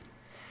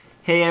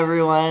Hey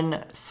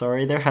everyone!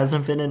 Sorry there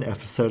hasn't been an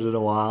episode in a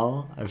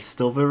while. I've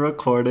still been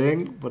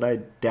recording, but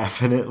I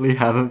definitely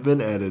haven't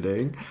been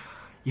editing.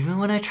 Even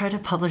when I tried to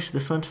publish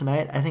this one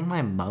tonight, I think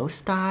my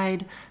mouse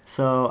died,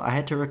 so I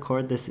had to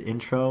record this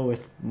intro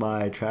with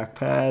my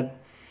trackpad.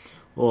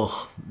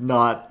 Oh,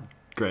 not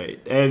great.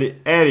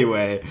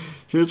 Anyway,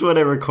 here's what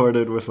I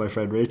recorded with my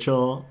friend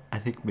Rachel, I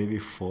think maybe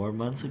 4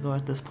 months ago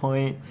at this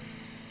point.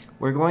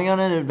 We're going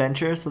on an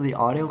adventure, so the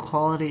audio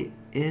quality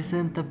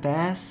isn't the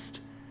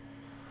best.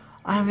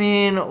 I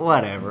mean,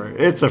 whatever.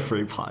 It's a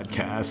free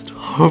podcast.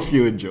 Hope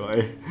you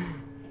enjoy.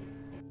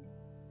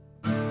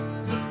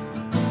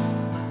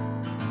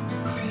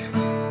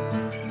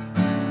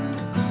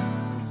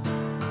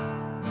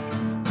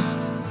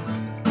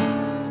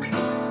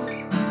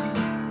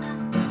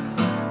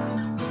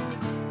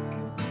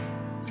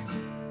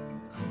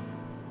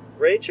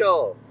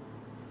 Rachel,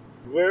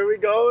 where are we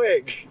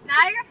going?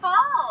 Niagara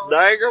Falls!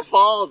 Niagara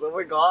Falls, oh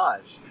my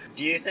gosh.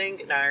 Do you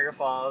think Niagara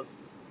Falls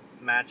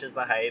matches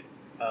the hype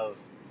of,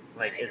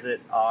 like, is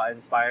it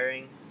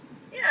awe-inspiring?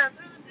 Yeah, it's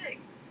really big.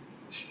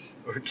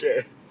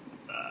 Okay.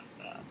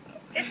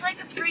 It's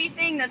like a free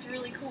thing that's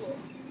really cool.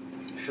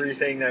 Free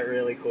thing that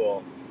really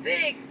cool.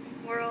 Big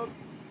world.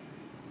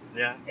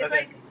 Yeah. It's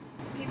okay. like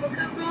people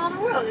come from all the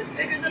world. It's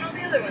bigger than all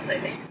the other ones, I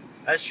think.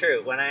 That's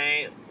true. When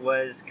I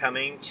was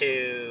coming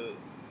to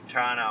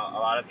Toronto, a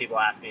lot of people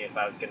asked me if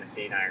I was going to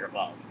see Niagara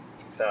Falls.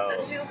 So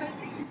That's what people come to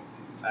see.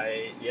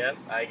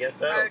 I guess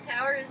so. Our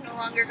tower is no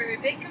longer very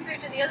big compared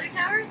to the other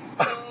towers,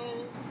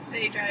 so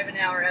they drive an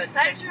hour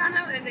outside of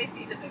Toronto and they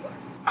see the big one.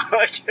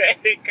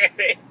 Okay,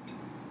 great.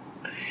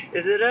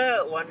 Is it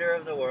a wonder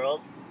of the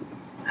world?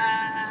 Do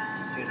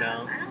you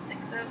know? I don't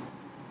think so.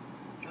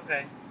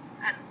 Okay.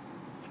 I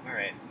don't know.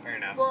 Alright, fair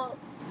enough. Well,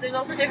 there's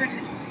also different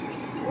types of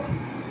wonders of the world.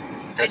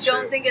 That's I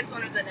don't true. think it's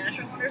one of the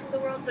natural wonders of the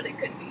world, but it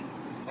could be.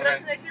 But Okay.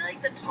 because I feel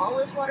like the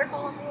tallest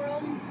waterfall in the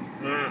world,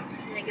 Mm,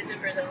 I think it's in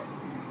Brazil.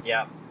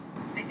 yeah.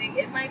 I think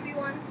it might be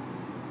one.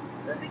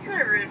 So it'd be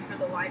kind of rude for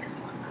the widest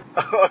one.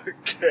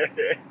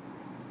 Okay.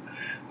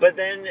 But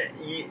then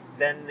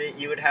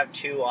you would have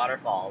two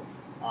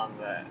waterfalls on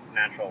the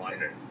natural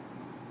wonders.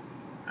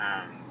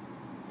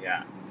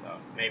 Yeah, so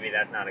maybe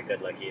that's not a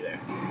good look either.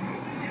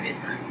 Maybe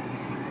it's not.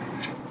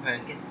 Okay. I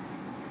think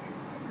it's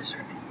a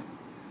shark.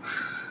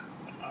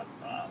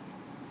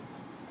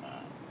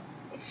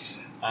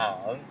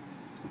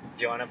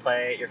 Do you want to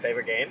play your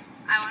favorite game?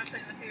 I want to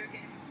play my favorite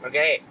game.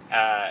 Okay.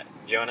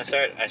 Do you want to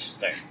start? I should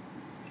start.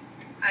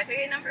 I pick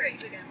a number or you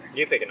pick a number?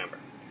 You pick a number.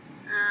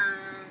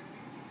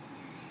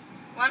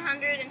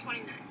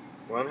 129.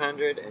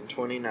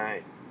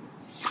 129.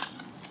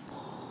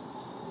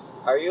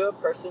 Are you a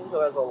person who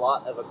has a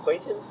lot of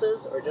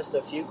acquaintances or just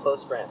a few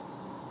close friends?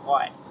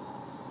 Why?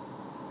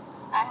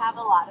 I have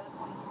a lot of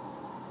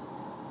acquaintances.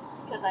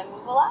 Because I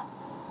move a lot.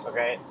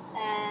 Okay.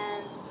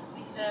 And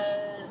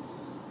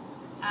because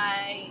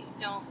I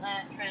don't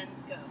let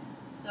friends go.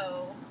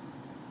 So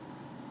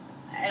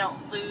I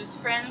don't lose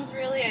friends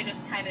really. I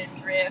just kind of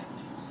drift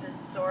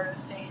and sort of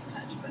stay in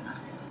touch, but not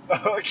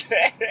really.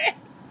 Okay.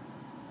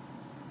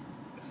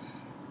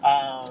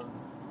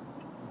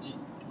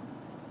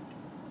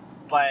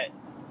 But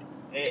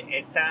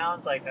it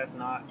sounds like that's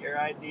not your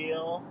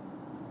ideal.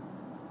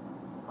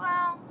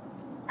 Well,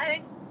 I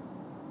think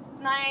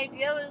my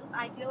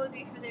ideal would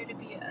be for there to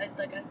be a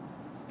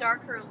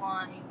starker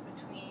line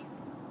between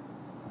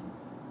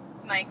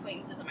my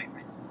acquaintances and my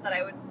friends. That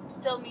I would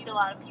still meet a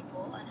lot of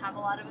people and have a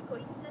lot of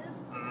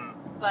acquaintances,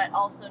 but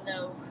also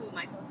know who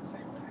my closest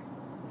friends are,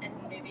 and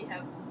maybe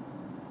have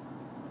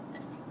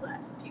a few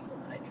less people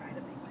that I try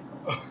to make my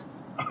closest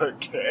friends.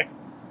 Okay.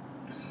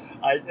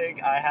 I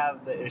think I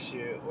have the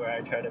issue where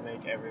I try to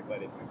make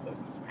everybody my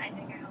closest friends. I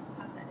think I also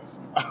have that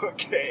issue.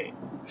 Okay.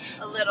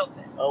 A little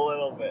bit. A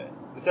little bit.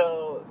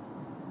 So,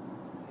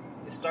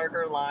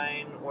 starker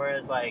line,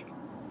 whereas, like,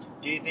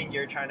 do you think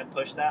you're trying to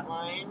push that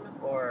line,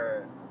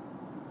 or...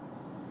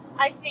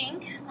 I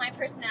think my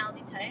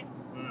personality type,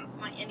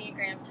 my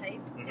Enneagram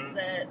type, is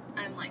that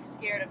I'm, like,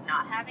 scared of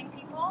not having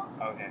people.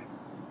 Okay.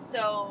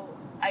 So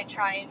I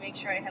try and make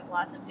sure I have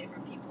lots of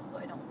different people so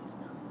I don't lose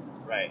them.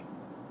 Right.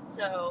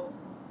 So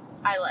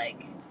I,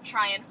 like,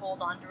 try and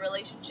hold on to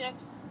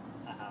relationships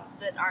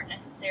that aren't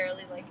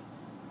necessarily, like,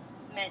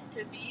 meant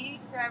to be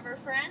forever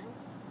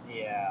friends.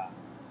 Yeah.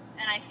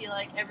 And I feel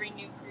like every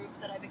new group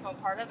that I become a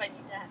part of,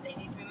 they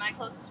need to be my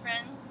closest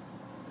friends.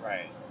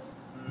 Right.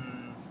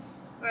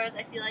 Whereas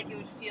I feel like it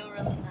would feel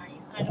really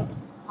nice, and I don't know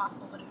if this is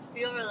possible, but it would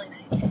feel really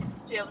nice to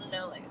be able to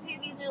know, like, okay,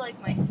 these are, like,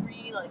 my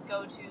three, like,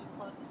 go-to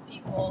closest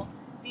people.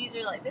 These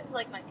are, like, this is,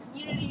 like, my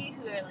community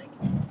who are, like,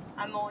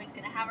 I'm always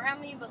going to have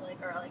around me, but,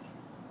 like, are, like,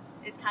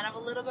 is kind of a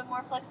little bit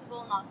more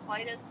flexible, not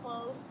quite as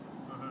close.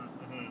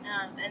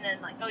 And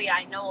then, like, oh, yeah,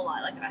 I know a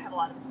lot. Like, I have a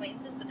lot of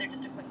acquaintances, but they're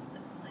just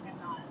acquaintances. And, like,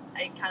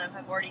 I kind of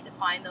have already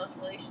defined those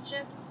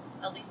relationships,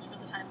 at least for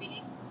the time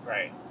being.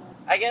 Right.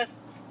 I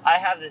guess I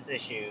have this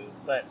issue,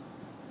 but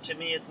to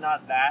me it's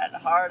not that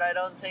hard, I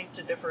don't think,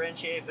 to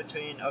differentiate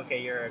between, okay,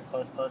 you're a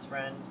close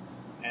friend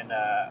and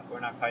we're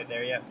not quite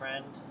there yet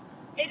friend.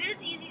 It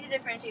is easy to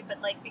differentiate,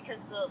 but like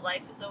because the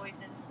life is always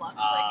in flux,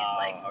 Oh, like it's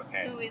like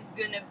okay. who is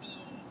gonna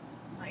be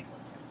my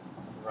close friends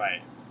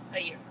Right.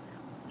 a year from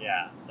now?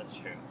 Yeah, that's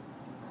true.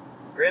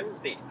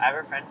 Grimsby. I have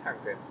a friend from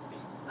Grimsby.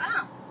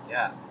 Wow.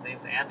 Yeah, his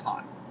name's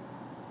Anton.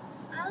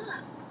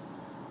 Ah.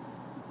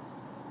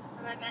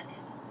 Have I met Ed?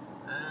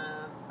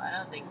 I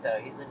don't think so.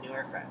 He's a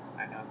newer friend.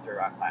 I know him through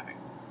rock climbing.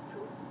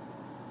 Cool.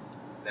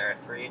 There are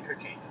 3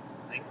 interchanges.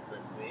 Thanks,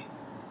 Grimsby.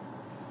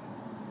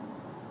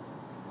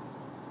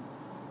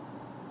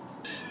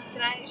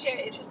 Can I share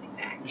an interesting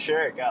fact?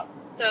 Sure, go.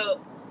 So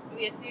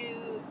we had to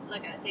do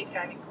like a safe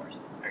driving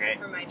course Okay.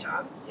 for my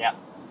job. Yeah.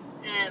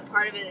 And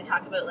part of it they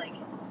talk about like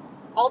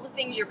all the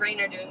things your brain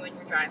are doing when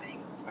you're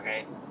driving.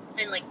 Okay.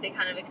 And like they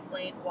kind of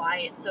explain why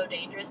it's so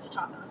dangerous to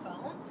talk on the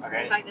phone.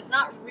 Okay. In fact, it's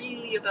not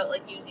really about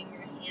like using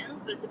your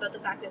hands, but it's about the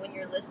fact that when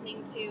you're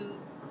listening to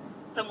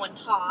someone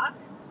talk,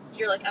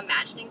 you're like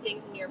imagining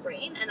things in your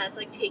brain, and that's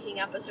like taking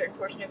up a certain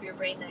portion of your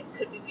brain that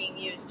could be being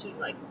used to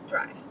like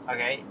drive.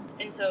 Okay.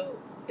 And so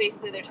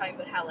basically they're talking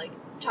about how like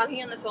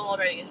talking on the phone while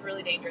driving is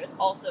really dangerous.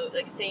 Also,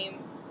 like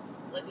same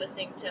like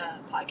listening to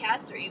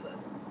podcasts or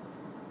ebooks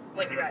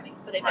when you're driving.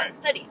 But they've done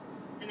studies,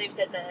 and they've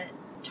said that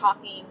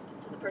talking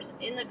to the person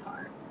in the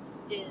car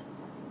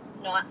is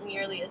not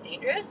nearly as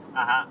dangerous.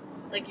 Uh-huh.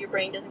 Like your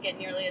brain doesn't get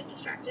nearly as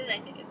distracted. And I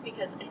think it's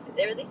because they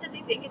said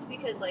they think it's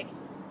because like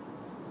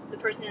the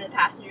person in the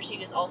passenger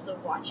seat is also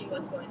watching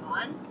what's going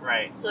on.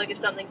 Right. So like if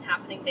something's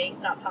happening, they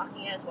stop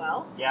talking as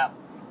well. Yeah.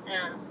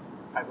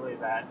 I believe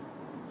that.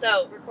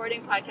 So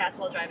recording podcasts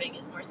while driving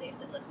is more safe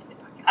than listening to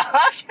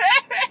podcasts.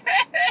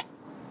 Okay.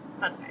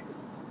 Fun fact.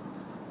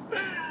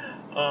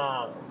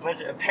 Bunch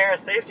of pair of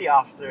safety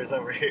officers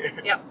over here.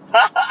 Yep.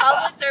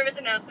 Public service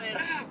announcement.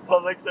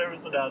 Public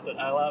service announcement.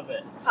 I love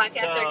it.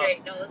 Podcasts are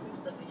great. Don't listen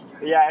to them when you're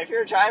driving. Yeah, if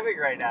you're driving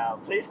right now,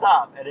 please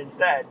stop and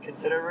instead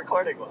consider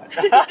recording one.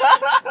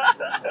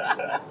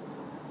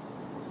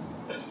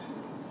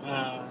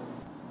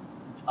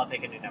 I'll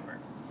pick a new number.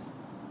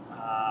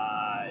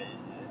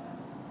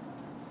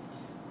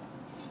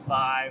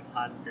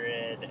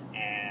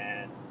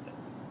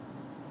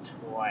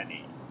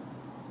 520.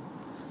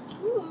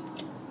 Ooh.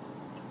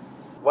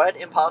 What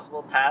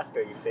impossible task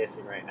are you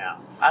facing right now?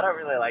 I don't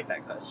really like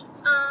that question.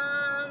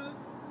 I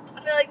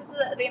feel like this is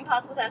the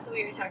impossible task that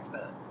we already talked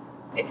about.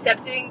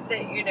 Accepting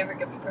that you're never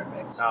gonna be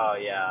perfect. Oh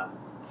yeah,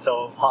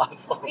 so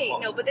impossible. Okay,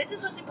 no, but this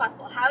is what's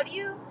impossible. How do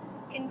you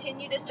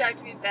continue to strive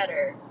to be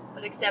better,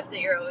 but accept that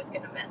you're always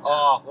gonna mess up?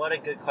 Oh, what a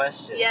good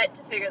question. Yet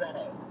to figure that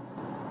out.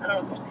 I don't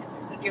know if there's an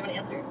answer. So do you have an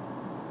answer?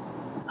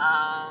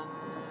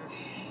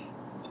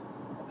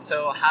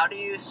 So how do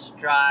you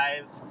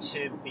strive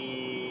to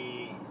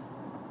be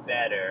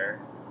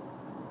better,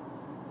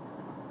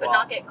 But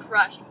not get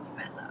crushed when you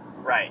mess up.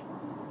 Right.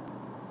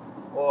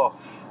 Oh,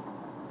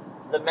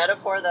 the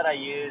metaphor that I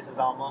use is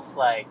almost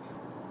like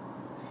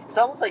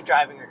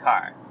driving a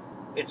car.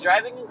 It's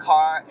driving a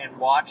car and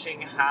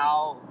watching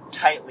how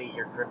tightly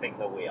you're gripping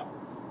the wheel.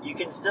 You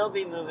can still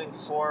be moving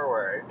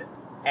forward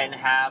and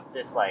have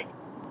this like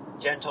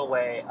gentle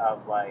way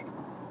of like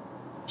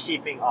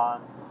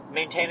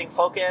maintaining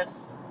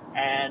focus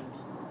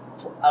and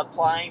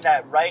applying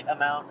that right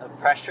amount of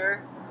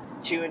pressure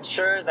to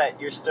ensure that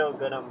you're still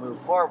gonna move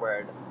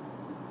forward,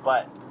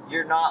 but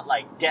you're not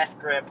like death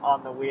grip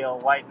on the wheel,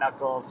 white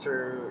knuckle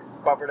through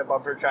bumper to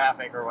bumper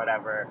traffic or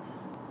whatever.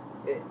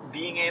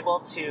 Being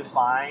able to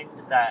find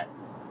that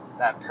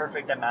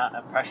perfect amount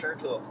of pressure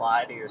to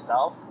apply to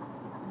yourself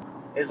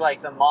is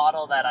like the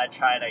model that I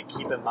try to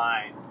keep in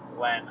mind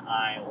when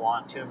I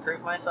want to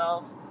improve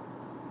myself.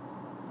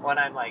 When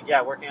I'm like,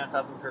 working on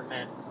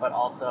self-improvement, but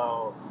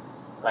also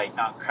like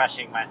not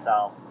crushing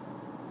myself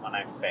when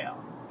I fail.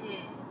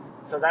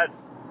 So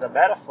that's the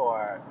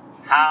metaphor.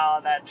 How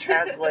that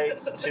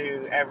translates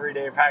to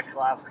everyday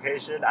practical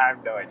application, I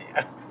have no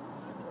idea.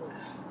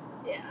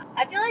 Yeah.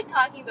 I feel like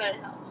talking about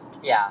it helps.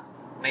 Yeah.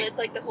 It's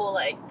like the whole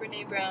like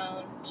Brene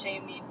Brown,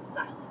 shame needs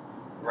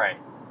silence. Right.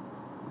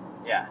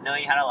 Yeah,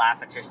 knowing how to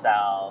laugh at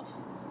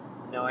yourself,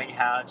 knowing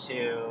how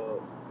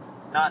to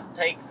not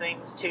take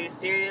things too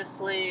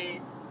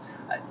seriously.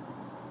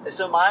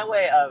 So my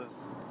way of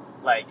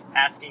like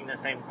asking the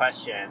same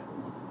question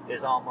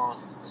is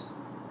almost,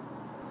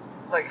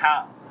 it's like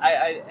how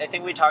I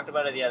think we talked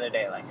about it the other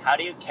day, like how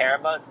do you care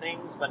about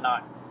things but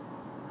not,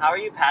 how are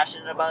you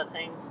passionate about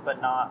things but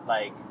not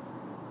like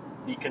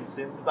be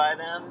consumed by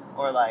them,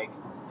 or like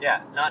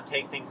not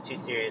take things too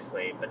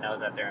seriously but know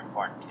that they're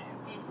important to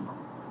you.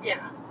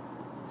 Yeah.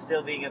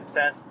 Still being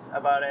obsessed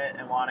about it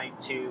and wanting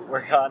to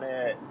work on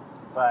it,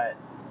 but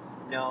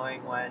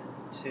knowing when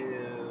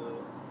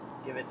to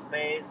give it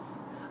space.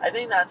 I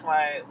think that's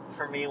why,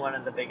 for me, one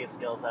of the biggest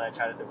skills that I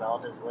try to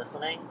develop is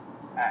listening.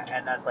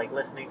 And that's like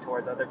listening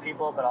towards other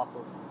people, but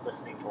also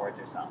listening towards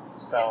yourself.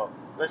 So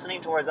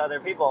listening towards other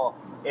people,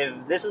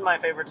 if this is my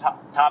favorite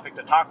topic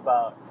to talk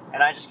about,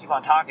 and I just keep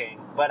on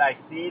talking, but I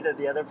see that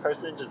the other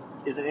person just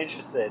isn't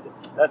interested,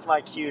 that's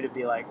my cue to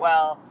be like,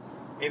 well,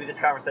 maybe this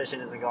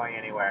conversation isn't going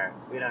anywhere.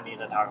 We don't need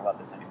to talk about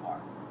this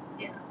anymore.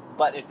 Yeah.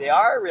 But if they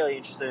are really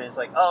interested, it's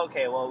like, oh,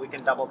 okay, well, we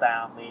can double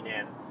down, lean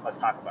in, let's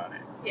talk about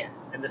it. Yeah.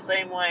 In the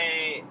same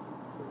way,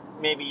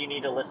 maybe you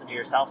need to listen to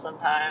yourself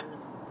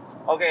sometimes.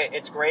 Okay,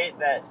 it's great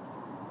that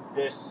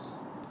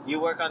you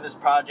work on this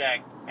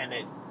project and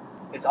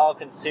it's all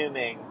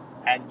consuming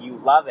and you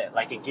love it.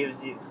 Like, it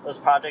gives you those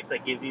projects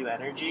that give you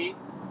energy.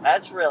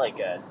 That's really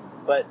good.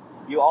 But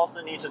you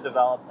also need to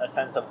develop a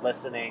sense of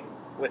listening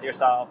with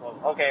yourself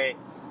of, okay,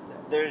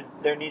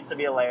 there needs to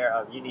be a layer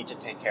of you need to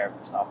take care of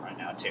yourself right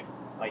now too.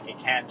 Like, you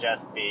can't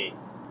just be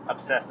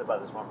obsessed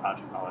about this one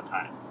project all the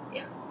time.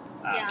 Yeah.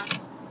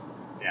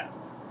 Yeah.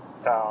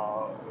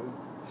 So,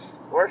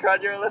 work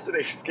on your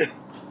listening skills.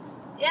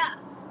 Yeah.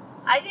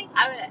 I think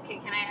okay,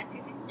 can I add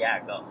two things?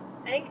 Yeah, go.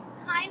 I think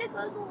it kind of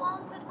goes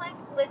along with, like,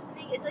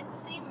 listening. It's, like, the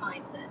same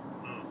mindset.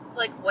 It's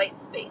like white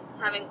space.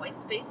 Having white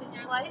space in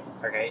your life.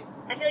 Okay.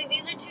 I feel like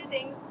these are two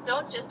things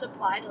don't just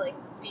apply to, like,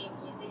 being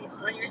easy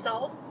on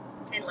yourself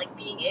and, like,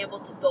 being able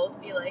to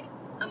both be, like,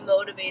 a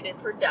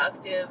motivated,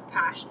 productive,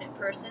 passionate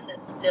person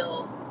that's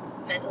still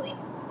mentally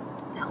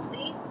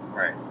healthy.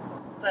 Right.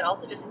 But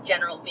also just in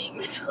general being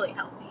mentally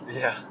healthy.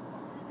 Yeah.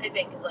 I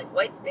think, like,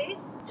 white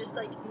space, just,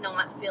 like,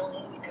 not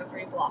filling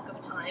every block of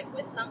time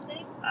with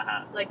something.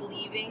 Uh-huh. Like,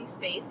 leaving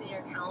space in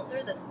your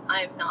calendar that's,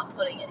 I'm not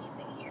putting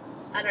anything here.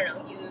 I don't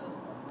know,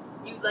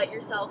 you let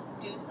yourself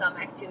do some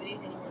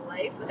activities in your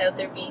life without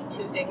there being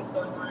two things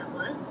going on at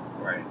once.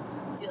 Right.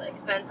 You, like,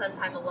 spend some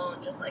time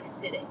alone just, like,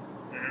 sitting.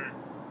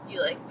 Mm-hmm.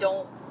 You, like,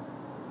 don't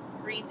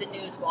read the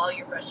news while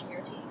you're brushing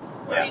your teeth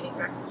or eating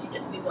breakfast. You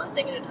just do one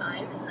thing at a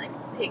time and, like,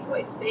 take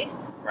white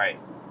space. Right.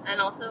 And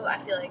also, I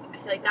feel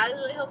like that is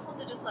really helpful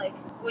to just, like,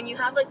 when you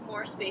have, like,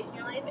 more space in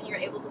your life and you're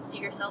able to see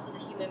yourself as a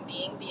human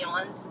being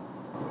beyond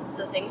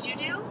the things you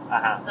do,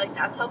 like,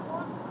 that's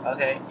helpful.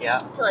 Okay, yeah.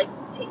 To, like,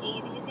 taking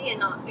it easy and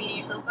not beating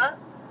yourself up.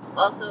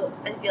 Also,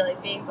 I feel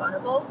like being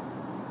vulnerable.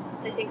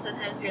 I think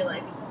sometimes you're,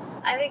 like,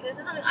 I think this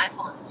is something I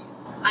fall into.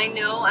 I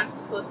know I'm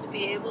supposed to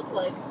be able to,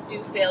 like,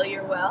 do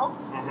failure well,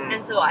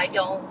 and so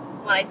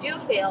when I do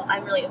fail,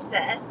 I'm really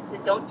upset because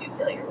I don't do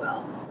failure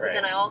well. Right. But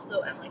then I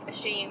also am, like,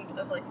 ashamed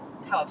of, like,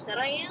 how upset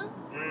I am,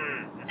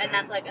 and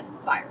that's, like, a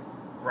spiral.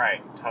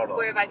 Right, totally.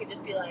 Where if I could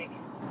just be like,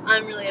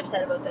 I'm really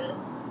upset about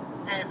this,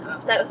 and I'm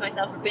upset with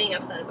myself for being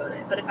upset about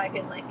it, but if I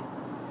could, like,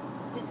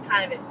 just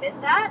kind of admit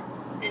that,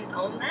 and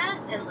own that,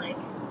 and, like,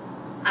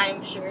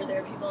 I'm sure there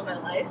are people in my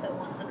life that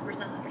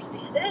 100%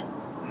 understand it,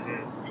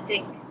 I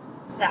think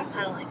that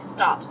kind of, like,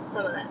 stops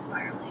some of that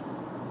spiraling.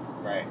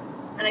 Right.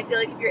 And I feel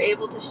like if you're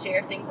able to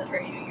share things that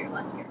hurt you, you're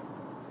less scared of them.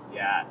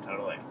 Yeah,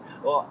 totally.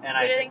 Well, and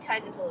I think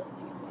ties into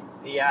listening as well.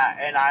 Yeah,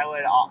 and I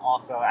would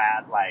also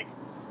add, like,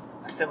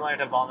 similar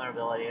to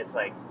vulnerability, it's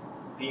like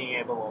being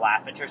able to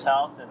laugh at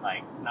yourself and,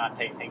 like, not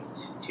take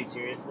things too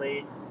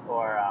seriously.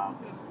 Or,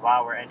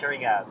 wow, we're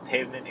entering a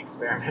pavement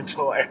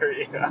experimental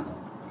area.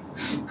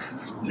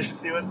 Do you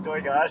see what's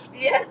going on?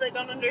 Yes, I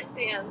don't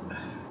understand.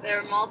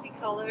 They're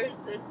multicolored,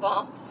 there's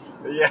bumps.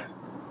 Yeah.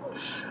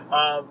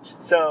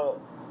 So,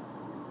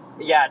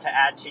 yeah, to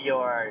add to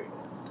your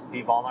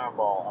be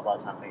vulnerable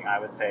about something, I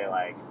would say,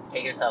 like,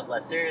 take yourself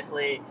less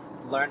seriously,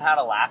 learn how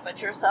to laugh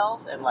at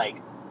yourself, and,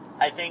 like,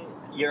 I think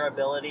your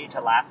ability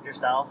to laugh at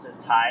yourself is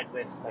tied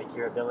with, like,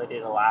 your ability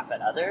to laugh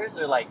at others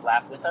or, like,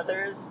 laugh with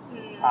others.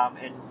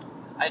 And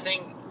I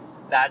think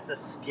that's a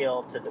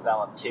skill to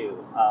develop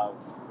too,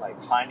 of,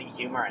 like, finding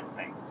humor in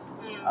things.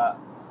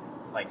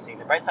 Like seeing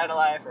the bright side of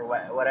life or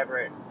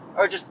whatever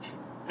or just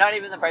not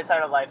even the bright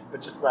side of life,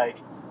 but just, like,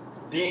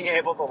 being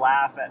able to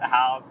laugh at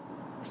how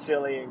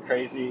silly and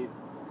crazy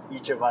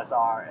each of us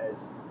are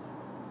as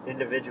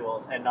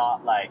individuals and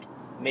not, like,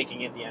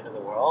 making it the end of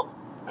the world.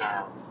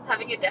 Yeah.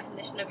 Having a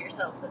definition of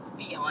yourself that's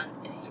beyond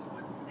any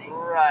one thing.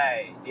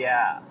 Right,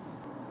 yeah.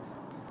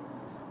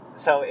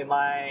 So in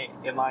my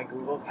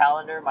Google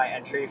Calendar, my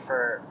entry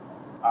for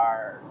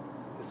our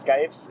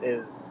Skypes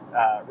is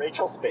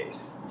Rachel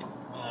Space.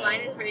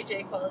 Mine is Ray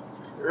J Quality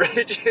Time.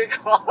 Ray J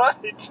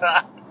Quality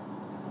Time.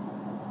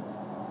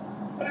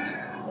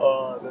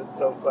 Oh, that's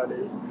so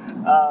funny.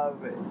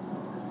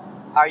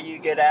 Are you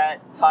good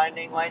at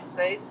finding white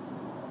space?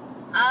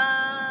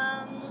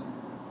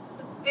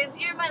 The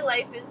busier my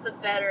life is, the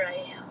better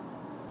I am.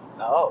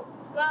 Oh.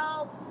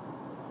 Well,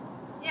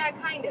 yeah,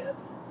 kind of.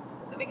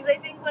 Because I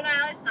think when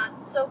it's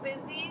not so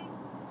busy,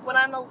 when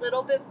I'm a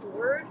little bit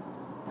bored,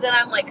 then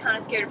I'm, like, kind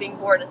of scared of being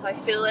bored, and so I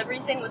fill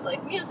everything with,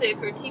 like, music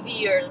or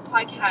TV or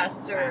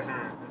podcasts or...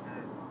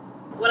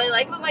 What I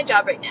like about my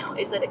job right now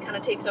is that it kind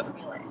of takes over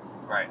my life.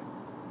 Right.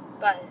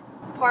 But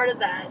part of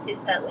that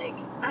is that, like,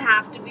 I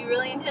have to be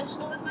really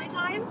intentional with my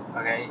time.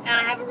 Okay. And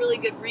I have a really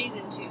good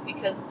reason to,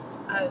 because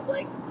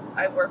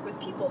I work with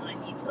people and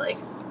I need to, like,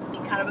 be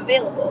kind of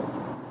available.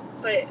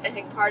 But I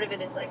think part of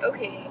it is, like,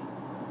 okay,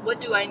 what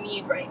do I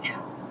need right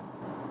now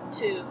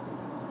to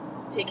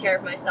take care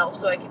of myself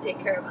so I can take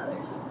care of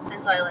others?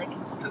 And so I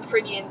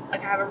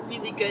have a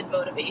really good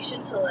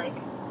motivation to, like,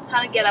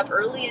 kind of get up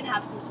early and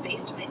have some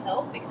space to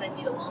myself because I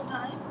need alone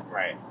time.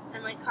 Right.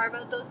 And, like, carve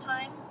out those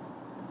times.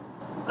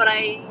 But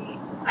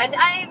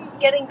I'm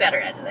getting better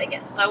at it, I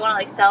guess. So I want to,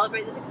 like,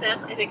 celebrate the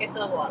success. I think I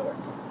still have a lot of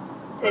work to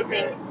do. I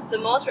think the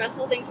most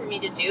stressful thing for me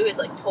to do is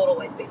like total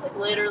white space. Like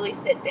literally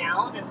sit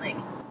down and like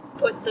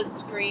put the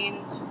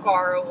screens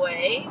far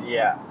away.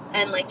 Yeah.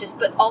 And like just,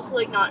 but also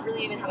like not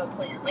really even have a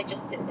plan. Like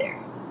just sit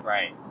there.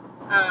 Right.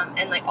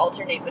 And like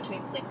alternate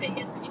between sleeping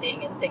and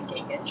reading and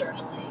thinking and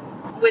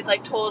journaling with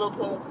like total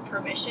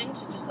permission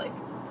to just like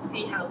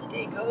see how the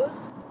day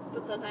goes.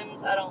 But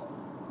sometimes I don't.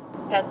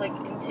 That's like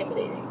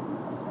intimidating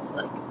to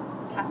like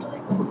have to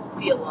like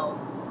be alone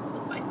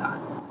with my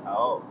thoughts.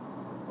 Oh.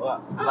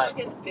 Well, Not like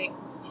it's big,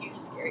 huge,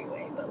 scary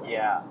way, but like,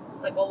 yeah.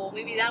 It's like, well,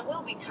 maybe that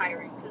will be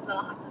tiring because then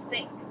I'll have to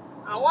think.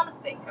 I don't want to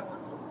think. I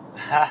want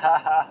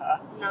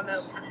to numb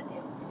out kind of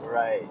deal.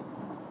 Right.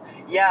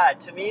 Yeah.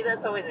 To me,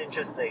 that's always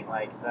interesting.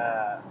 Like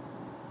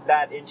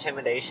that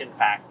intimidation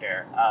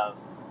factor of,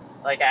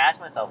 like, I ask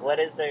myself, what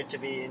is there to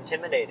be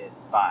intimidated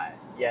by?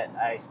 Yet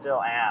I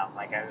still am.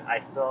 Like I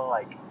still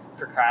like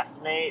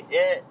procrastinate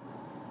it.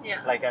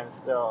 Yeah. Like I'm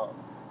still.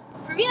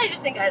 For me, I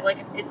just think I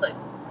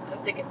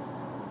think it's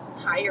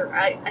tired.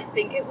 I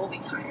think it will be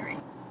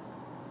tiring.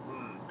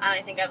 And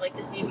I think I've like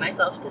deceived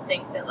myself to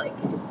think that like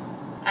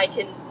I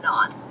can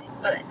not think.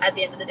 But at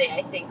the end of the day,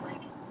 I think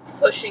like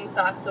pushing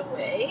thoughts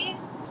away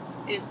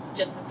is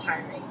just as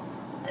tiring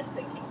as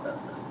thinking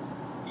about them.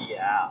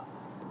 Yeah.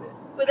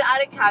 With the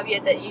added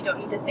caveat that you don't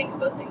need to think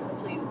about things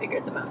until you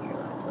figure them out. You're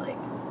allowed to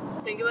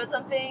like think about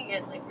something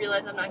and like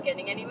realize I'm not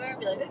getting anywhere and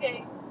be like,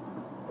 okay.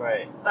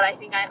 Right. But I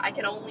think I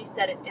can only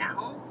set it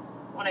down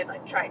when I've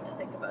like tried to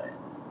think about it.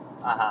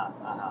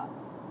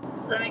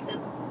 Does that make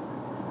sense?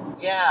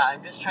 Yeah,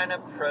 I'm just trying to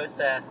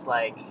process,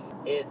 like,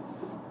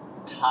 it's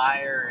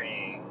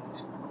tiring.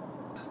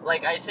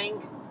 Like, I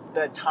think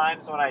the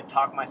times when I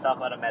talk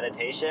myself out of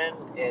meditation,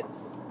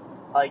 it's,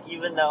 like,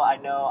 even though I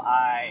know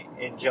I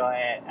enjoy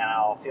it and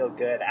I'll feel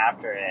good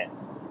after it,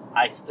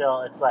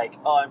 it's like,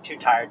 oh, I'm too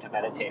tired to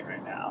meditate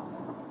right now.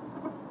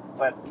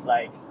 But,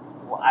 like,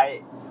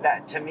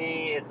 to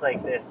me, it's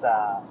like this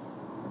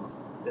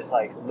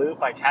like,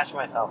 loop I catch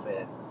myself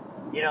in.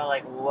 You know,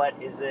 like,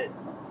 what is it?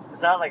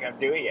 It's not like I'm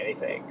doing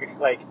anything,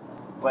 like,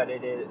 but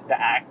it is, the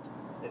act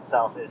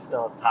itself is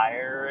still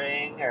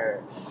tiring,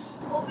 or...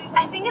 Well,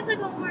 I think it's like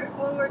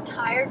when we're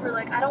tired, we're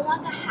like, I don't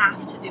want to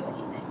have to do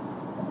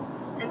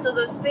anything. And so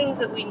those things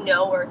that we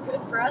know are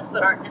good for us,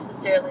 but aren't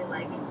necessarily,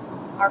 like,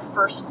 our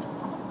first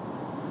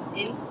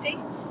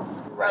instinct,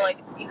 Right. or, like,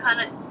 you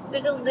kind of,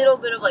 there's a little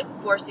bit of, like,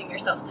 forcing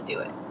yourself to do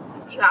it.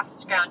 You have to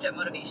scrounge up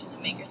motivation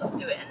and make yourself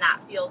do it, and that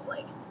feels,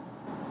 like,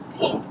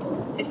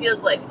 painful. It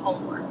feels like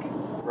homework.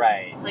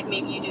 Right. It's like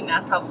maybe you do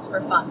math problems for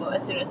fun, but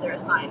as soon as they're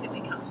assigned, it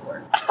becomes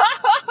work.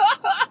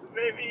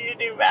 Maybe you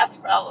do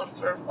math problems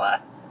for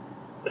fun.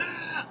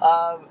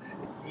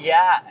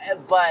 Yeah,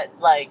 but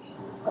like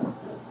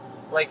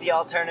the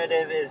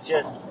alternative is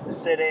just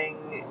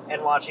sitting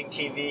and watching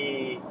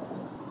TV,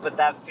 but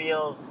that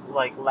feels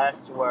like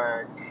less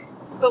work.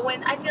 But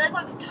I feel like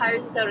what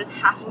tires us out is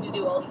having to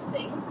do all these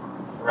things.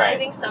 Right. And I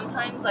think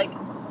sometimes, like,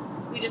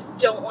 we just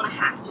don't want to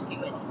have to do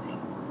anything.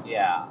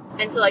 Yeah.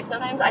 And so, like,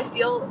 sometimes I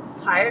feel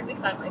tired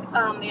because I'm like,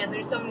 oh man,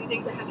 there's so many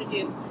things I have to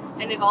do.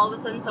 And if all of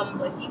a sudden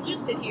someone's like, you can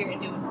just sit here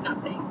and do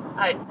nothing,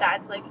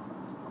 that's like,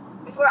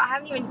 before I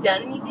haven't even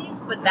done anything,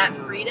 but that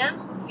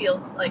freedom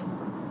feels like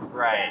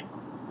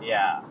rest.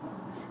 Yeah.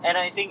 And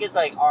I think it's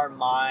like our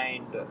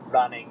mind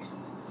running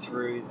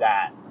through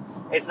that.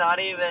 It's not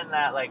even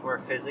that like we're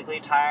physically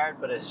tired,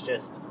 but it's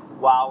just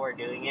while we're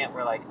doing it,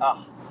 we're like,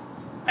 oh,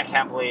 I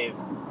can't believe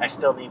I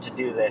still need to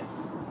do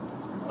this.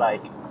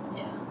 Like,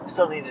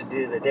 still need to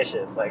do the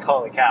dishes. Like,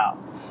 holy cow.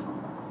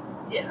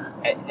 Yeah.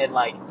 And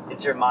like,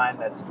 it's your mind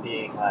that's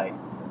being like,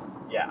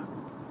 yeah.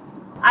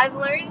 I've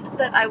learned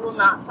that I will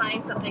not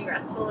find something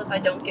restful if I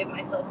don't give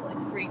myself, like,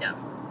 freedom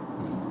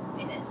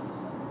in it.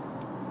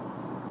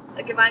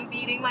 Like, if I'm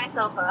beating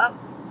myself up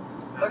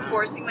or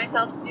forcing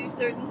myself to do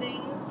certain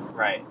things,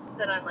 right,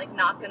 then I'm, like,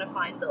 not going to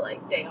find the,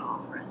 like, day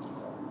off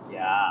restful.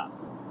 Yeah.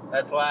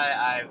 That's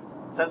why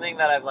something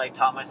that I've, like,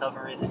 taught myself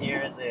in recent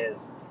years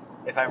is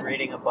if I'm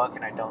reading a book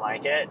and I don't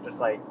like it,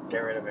 just, like, get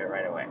rid of it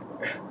right away.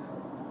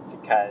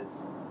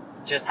 Because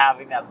just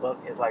having that book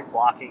is, like,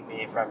 blocking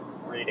me from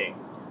reading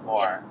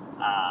more. Yeah.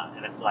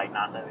 And it's, like,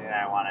 not something that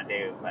I want to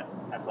do, but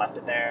I've left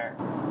it there.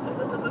 What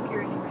about the book you're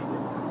reading right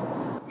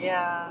now?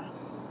 Yeah,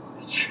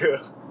 it's true.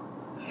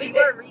 But you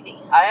are reading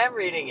it. I am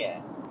reading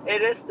it.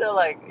 It is still,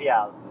 like,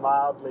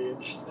 mildly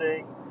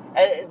interesting.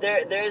 And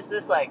there's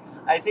this, like,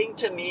 I think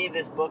to me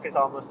this book is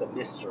almost a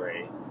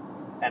mystery.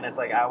 And it's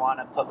like, I want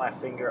to put my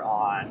finger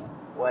on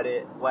what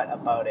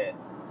about it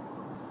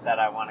that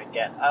I want to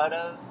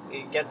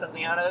get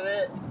something out of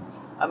it.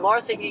 I'm more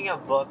thinking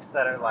of books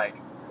that are, like,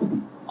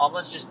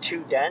 almost just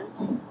too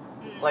dense.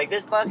 Like,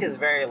 this book is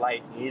very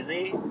light and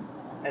easy,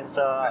 and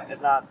so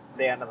it's not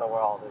the end of the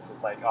world if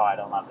it's like, oh, I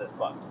don't love this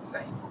book.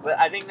 Right. But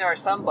I think there are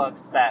some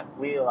books that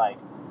we, like,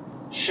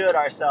 should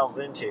ourselves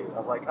into,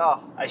 of like,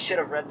 oh, I should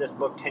have read this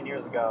book 10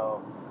 years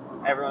ago.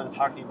 Everyone's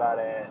talking about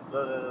it.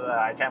 Blah, blah, blah, blah.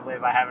 I can't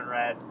believe I haven't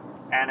read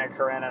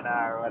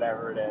Karenina or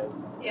whatever it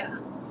is. Yeah.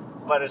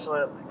 But it's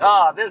like,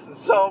 oh, this is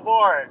so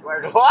boring.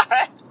 Like,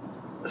 what?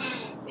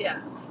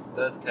 Yeah.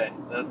 Those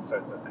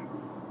sorts of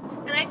things.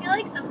 And I feel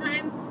like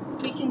sometimes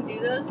we can do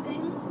those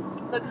things,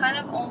 but kind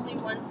of only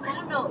once. I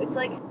don't know. It's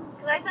like,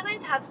 because I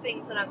sometimes have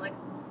things that I'm like,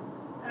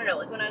 I don't know,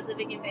 like when I was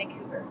living in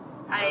Vancouver,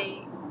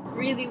 I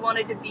really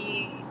wanted to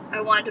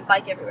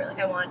bike everywhere. Like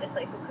I wanted to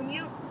cycle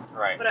commute.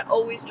 Right. But I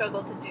always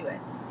struggled to do it.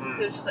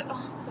 So it's just like,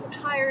 oh, so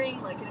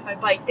tiring. Like, and if I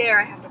bike there,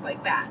 I have to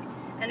bike back.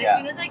 And as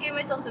soon as I gave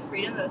myself the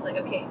freedom, I was like,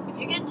 okay, if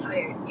you get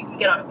tired, you can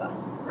get on a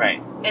bus.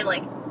 Right. And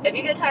like, if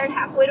you get tired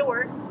halfway to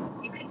work,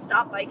 you can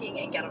stop biking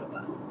and get on a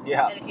bus.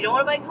 Yeah. And if you don't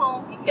want to bike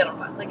home, you can get on a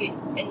bus. Like,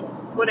 and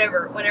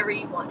whenever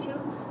you want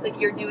to, like,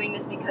 you're doing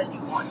this because you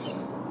want to.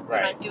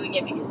 Right. You're not doing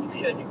it because you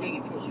should. You're doing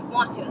it because you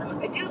want to. And I'm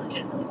like, I do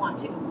legitimately want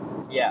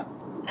to. Yeah.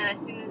 And as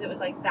soon as it was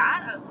like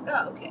that, I was like,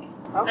 oh, okay.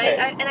 Okay.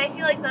 And I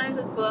feel like sometimes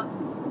with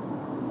books,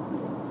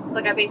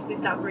 like I basically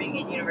stopped reading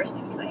in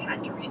university because I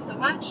had to read so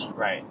much.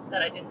 Right.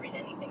 That I didn't read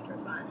anything for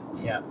fun.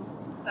 Yeah.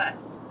 But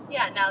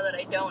yeah, now that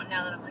I don't,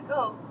 now that I'm like,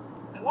 oh,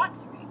 I want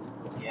to read,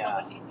 it's so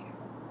much easier.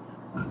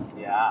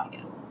 Obviously, Yeah. I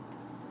guess.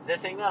 The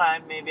thing that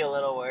I'm maybe a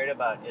little worried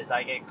about is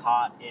I get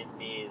caught in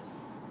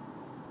these,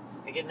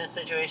 like in this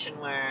situation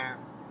where,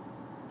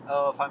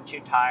 oh, if I'm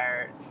too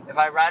tired, if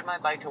I ride my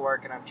bike to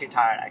work and I'm too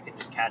tired, I can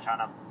just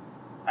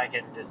I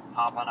can just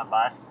hop on a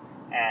bus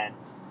and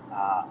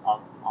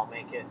I'll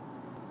make it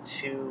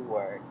to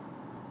work.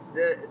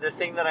 The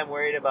thing that I'm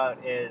worried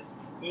about is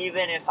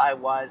even if I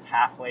was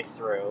halfway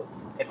through,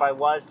 if I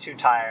was too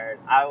tired,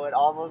 I would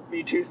almost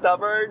be too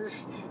stubborn.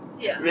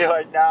 Yeah. Be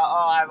like, now,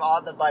 I'm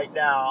on the bike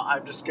now,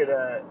 I'm just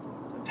gonna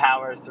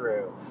power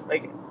through.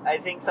 Like, I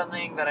think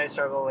something that I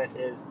struggle with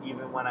is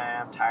even when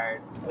I am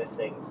tired with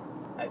things,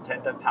 I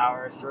tend to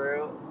power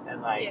through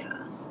and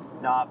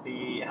not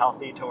be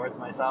healthy towards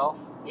myself.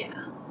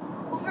 Yeah.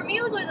 Well, for me,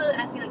 it was always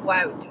asking like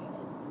why I was doing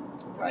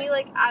it. For me,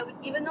 like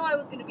even though I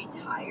was gonna be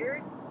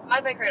tired, my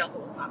bike ride also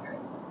was not very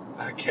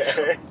long. Okay.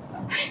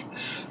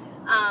 So,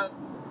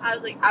 I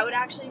was like, I would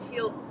actually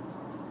feel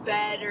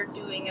better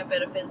doing a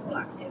bit of physical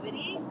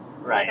activity.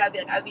 Right.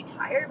 Like I'd be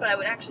tired, but I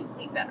would actually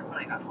sleep better when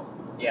I got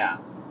home. Yeah.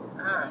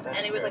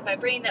 And it was like my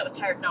brain that was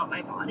tired, not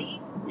my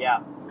body.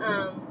 Yeah.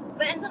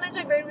 And sometimes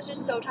my brain was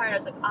just so tired, I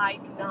was like, I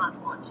do not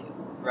want to.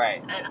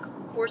 Right. And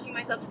forcing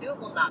myself to do it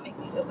will not make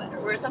me feel better.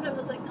 Whereas sometimes I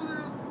was like,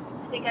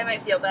 I think I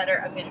might feel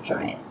better, I'm gonna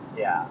try it.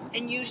 Yeah.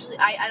 And usually,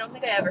 I don't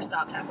think I ever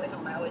stopped halfway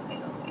home, I always made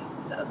it all the way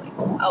home. So I was like,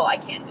 oh, I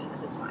can do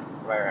this, it's fine.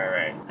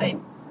 Right.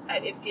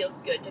 It feels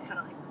good to kind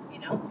of like,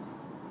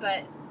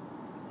 but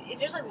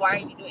it's just like, why are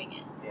you doing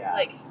it? Yeah.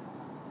 Like,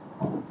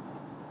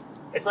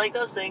 it's like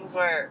those things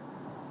where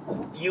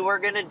you were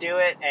gonna do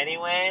it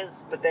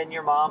anyways, but then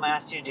your mom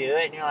asked you to do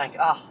it, and you're like,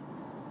 oh,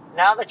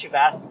 now that you've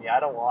asked me,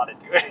 I don't want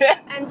to do it.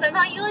 And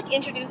somehow you like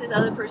introduce this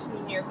other person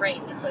in your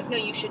brain that's like, no,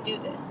 you should do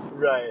this.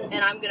 Right.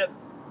 And I'm gonna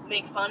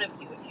make fun of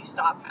you if you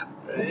stop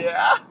halfway.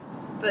 Yeah.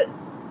 But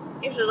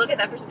you have to look at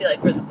that person and be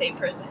like, we're the same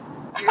person.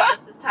 You're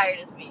just as tired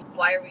as me.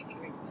 Why are we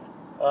doing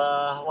this?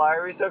 Why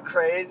are we so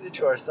crazy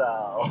to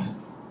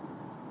ourselves?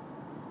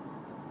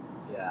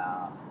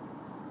 Yeah.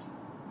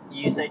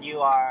 You said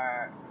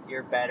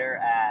you're better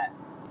at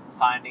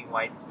finding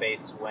white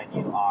space when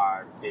you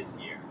are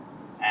busier.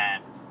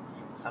 And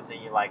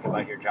something you like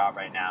about your job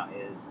right now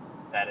is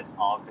that it's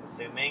all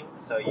consuming,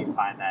 so you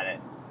find that it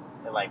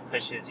like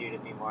pushes you to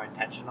be more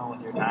intentional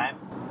with your time.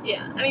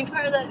 Yeah. I mean,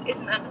 part of that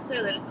is not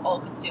necessarily that it's all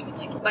consuming.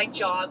 Like, my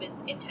job is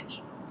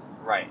intentional.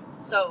 Right.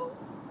 So,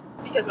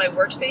 because my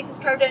workspace is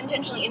carved out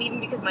intentionally, and even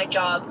because my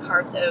job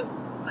carves out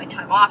my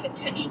time off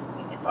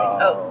intentionally, it's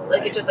like,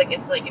 right. it's just like,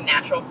 it's like a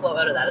natural flow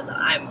out of that is that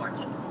I'm more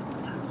intentional with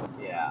my time. So,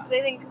 Yeah. because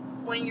I think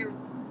when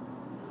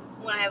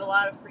I have a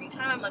lot of free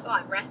time, I'm like,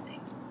 I'm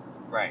resting.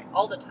 Right.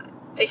 All the time.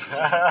 So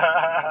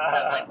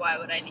I'm like, why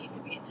would I need to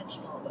be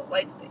intentional about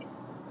white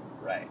space?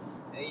 Right.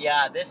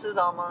 Yeah, this is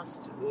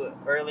almost,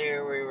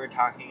 earlier we were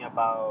talking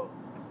about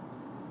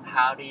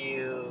how do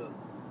you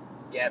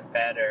get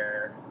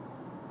better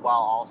while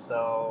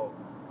also,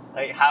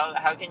 like,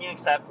 how can you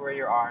accept where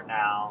you are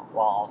now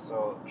while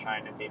also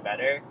trying to be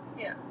better?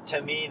 Yeah.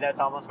 To me, that's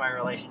almost my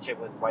relationship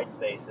with white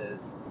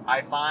spaces.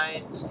 I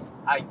find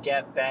I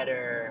get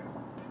better,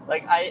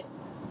 like,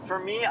 for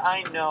me,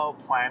 I know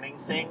planning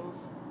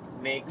things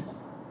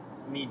makes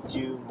me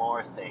do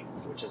more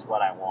things, which is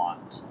what I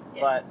want.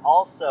 Yes. But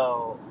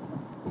also,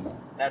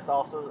 that's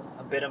also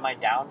a bit of my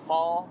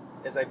downfall,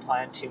 is I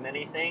plan too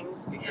many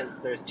things because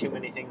there's too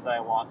many things that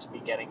I want to be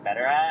getting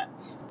better at.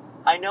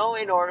 I know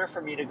in order for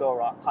me to go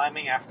rock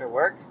climbing after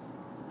work,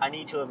 I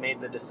need to have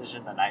made the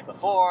decision the night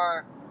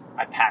before.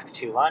 I pack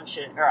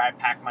I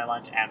pack my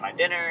lunch and my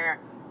dinner.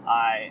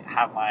 I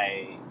have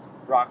my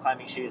rock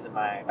climbing shoes in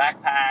my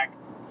backpack,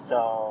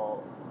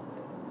 so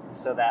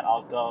that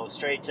I'll go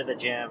straight to the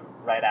gym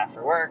right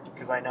after work,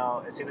 because I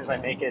know as soon as I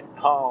make it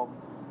home,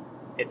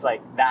 it's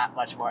like that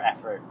much more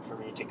effort for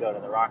me to go to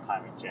the rock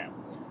climbing gym.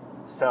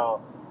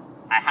 So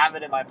I have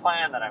it in my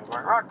plan that I'm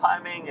going rock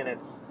climbing, and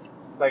it's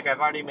like I've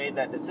already made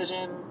that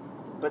decision,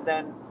 but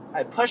then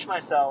I push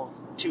myself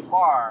too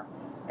far,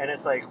 and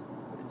it's like,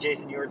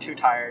 Jason, you were too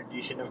tired,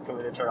 you shouldn't have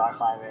committed to rock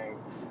climbing,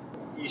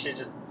 you should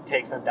just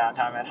take some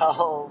downtime at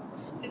home.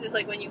 Is this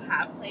like when you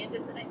have planned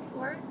it the night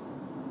before?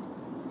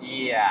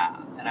 Yeah,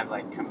 and I've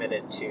like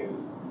committed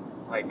to,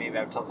 like maybe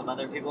I've told some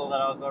other people that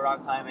I'll go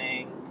rock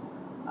climbing,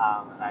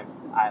 and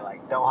I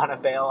like don't want to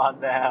bail on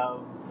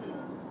them.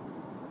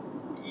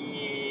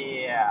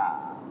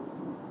 Yeah,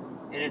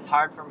 and it's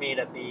hard for me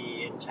to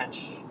be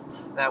intentional.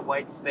 That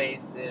white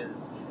space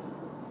is,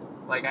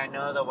 like, I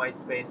know the white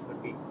space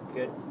would be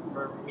good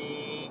for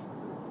me.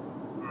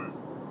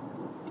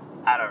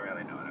 I don't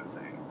really know what I'm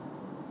saying.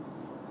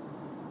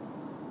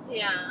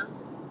 Yeah.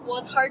 Well,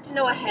 it's hard to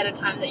know ahead of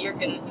time that you're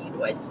going to need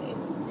white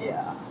space.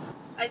 Yeah.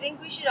 I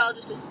think we should all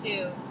just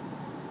assume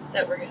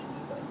that we're going to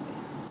need white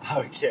space.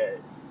 Okay.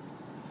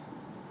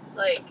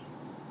 Like,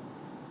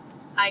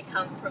 I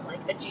come from,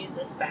 like, a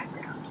Jesus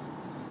background.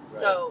 Right.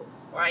 So,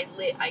 or I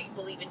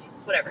believe in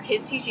Jesus, whatever.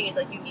 His teaching is,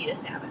 like, you need a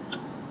Sabbath.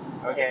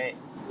 Okay.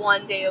 Like,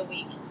 1 day a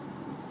week,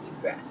 you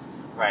rest.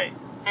 Right.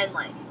 And,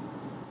 like,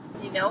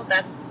 you know,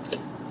 that's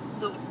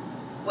the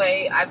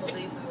way I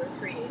believe we were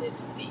created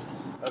to be.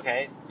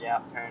 Okay, yeah,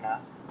 fair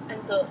enough.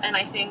 And so, and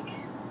I think,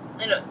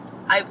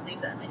 I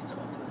believe that, and I still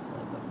don't do it, so,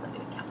 like, what does that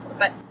even count for?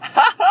 But,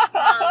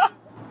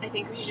 I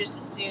think we should just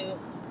assume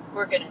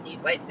we're going to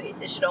need white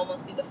space. It should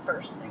almost be the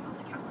first thing on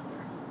the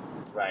calendar.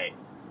 Right.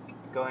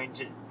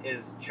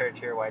 Is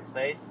church your white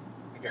space?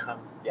 Because No.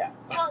 Yeah.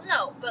 Well,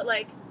 no, but,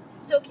 like,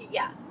 so, okay,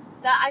 yeah.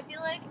 That, I feel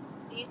like,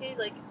 these days,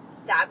 like,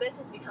 Sabbath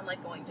has become,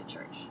 like, going to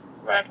church.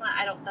 But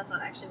Right. that's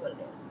not actually what it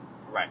is.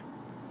 Right.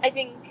 I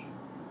think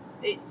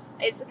it's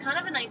kind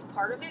of a nice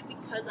part of it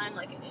because I'm,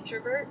 like, an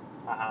introvert.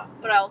 Uh-huh.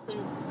 But I also,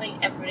 like,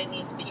 everybody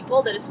needs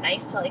people, that it's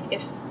nice to, like,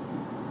 if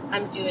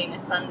I'm doing a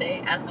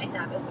Sunday as my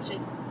Sabbath, which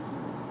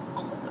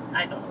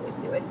I don't always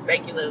do it,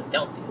 regularly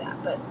don't do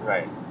that, but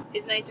Right.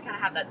 it's nice to kind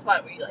of have that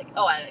spot where you're like,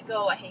 oh, I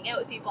go, I hang out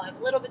with people, I'm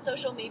a little bit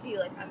social, maybe,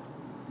 like, I'm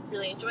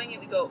really enjoying it,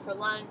 we go out for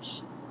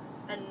lunch,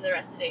 and the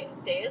rest of the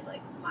day is,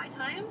 like, my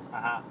time,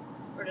 Uh-huh.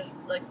 or just,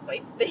 like,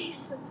 white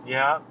space.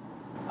 Yeah.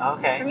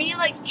 Okay. For me,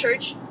 like,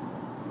 church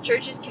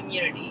is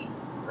community.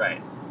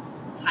 Right.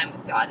 Time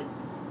with God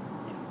is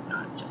different,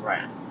 not just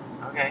Right.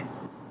 that. Okay.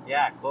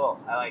 Yeah, cool.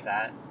 I like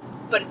that.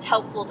 But it's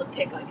helpful to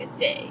pick, like, a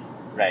day.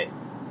 Right.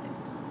 Like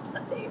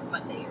Sunday or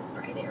Monday or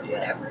Friday or Yeah.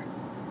 whatever.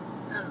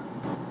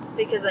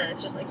 Because then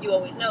it's just like you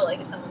always know, like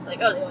if someone's like,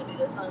 oh, they want to do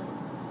this on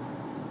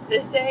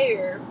this day,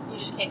 or you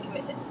just can't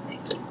commit to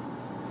anything.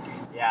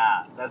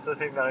 Yeah, that's the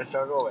thing that I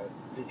struggle with,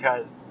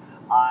 because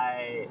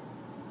I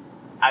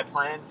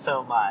plan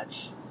so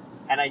much,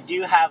 and I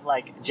do have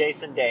like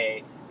Jason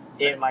Day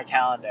in my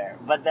calendar,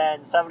 but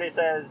then somebody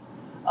says,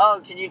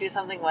 oh, can you do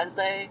something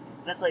Wednesday?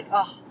 And it's like,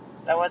 oh,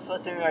 that was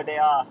supposed to be my day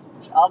off.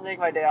 I'll make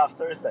my day off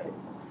Thursday.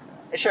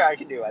 Sure, I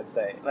can do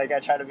Wednesday. Like, I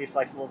try to be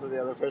flexible to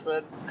the other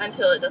person.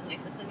 Until it doesn't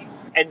exist anymore.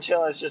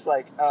 Until it's just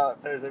like, oh,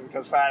 Thursday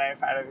becomes Friday,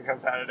 Friday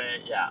becomes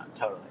Saturday. Yeah,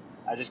 totally.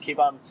 I just keep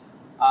on...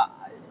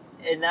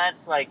 and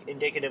that's, like,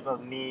 indicative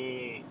of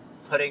me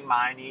putting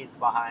my needs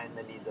behind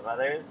the needs of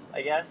others,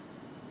 I guess.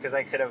 Because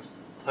I could have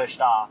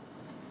pushed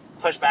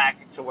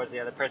back towards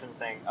the other person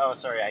saying, oh,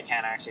 sorry, I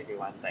can't actually do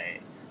Wednesday.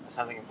 There's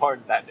something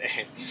important that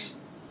day.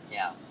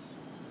 Yeah.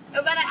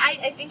 But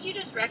I think you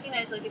just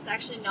recognize, like, it's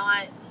actually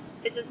not...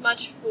 It's as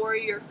much for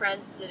your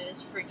friends as it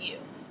is for you.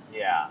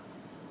 Yeah.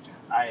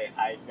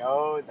 I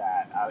know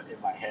that out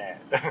in my head.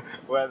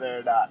 Whether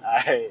or not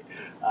I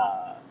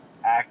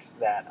act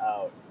that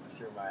out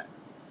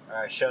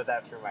or show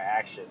that through my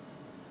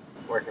actions.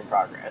 Work in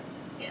progress.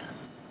 Yeah.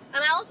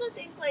 And I also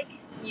think, like,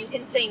 you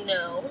can say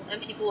no,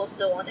 and people will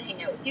still want to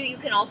hang out with you. You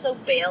can also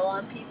bail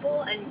on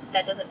people, and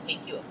that doesn't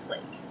make you a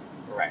flake.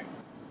 Right.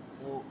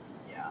 Well,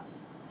 yeah.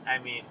 I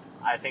mean,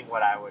 I think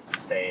what I would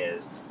say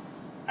is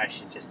I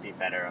should just be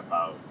better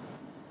about,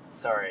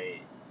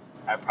 sorry,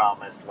 I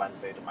promised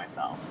Wednesday to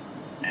myself.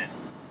 And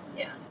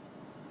yeah.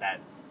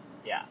 That's,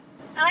 yeah.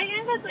 And I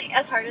think that's, like,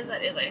 as hard as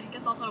that is, I think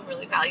it's also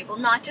really valuable.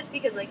 Not just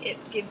because, like,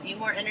 it gives you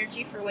more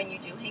energy for when you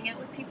do hang out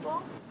with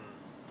people.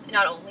 Mm-hmm.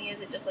 Not only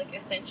is it just, like,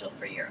 essential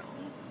for your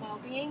own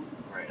well-being,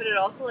 right. But it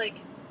also, like,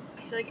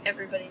 I feel like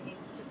everybody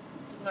needs to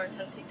learn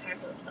how to take time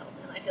for themselves.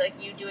 And I feel like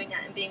you doing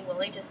that and being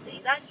willing to say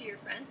that to your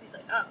friends, he's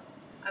like, oh,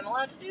 I'm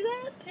allowed to do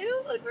that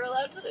too? Like, we're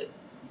allowed to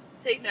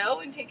say no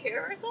and take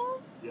care of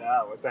ourselves?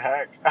 Yeah, what the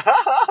heck?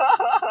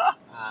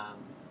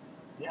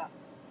 Yeah.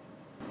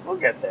 We'll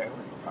get there.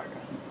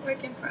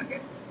 Work in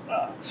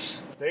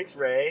progress. Thanks,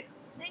 Ray.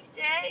 Thanks,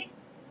 Jay.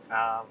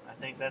 I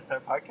think that's our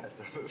podcast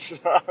episode.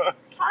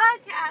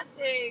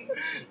 Podcasting!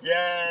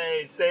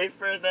 Yay!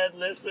 Safer than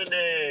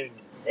listening.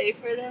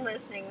 Safer than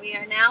listening. We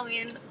are now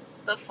in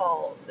the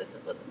Falls. This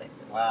is what the sex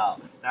is. Wow.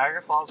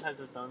 Niagara Falls has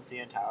its own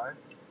CN Tower?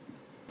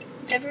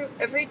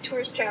 Every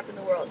tourist trap in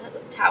the world has a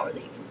tower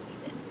that you can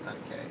leave in.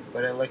 Okay.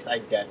 But it looks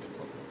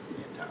identical to the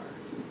CN Tower.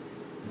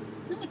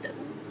 No, it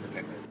doesn't.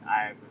 Okay.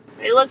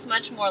 It looks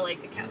much more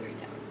like the Calgary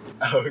Tower.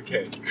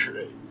 Okay,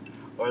 great.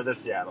 Or the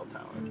Seattle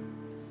Tower.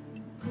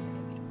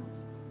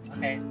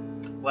 Okay.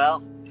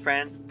 Well,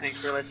 friends, thanks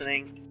for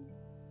listening.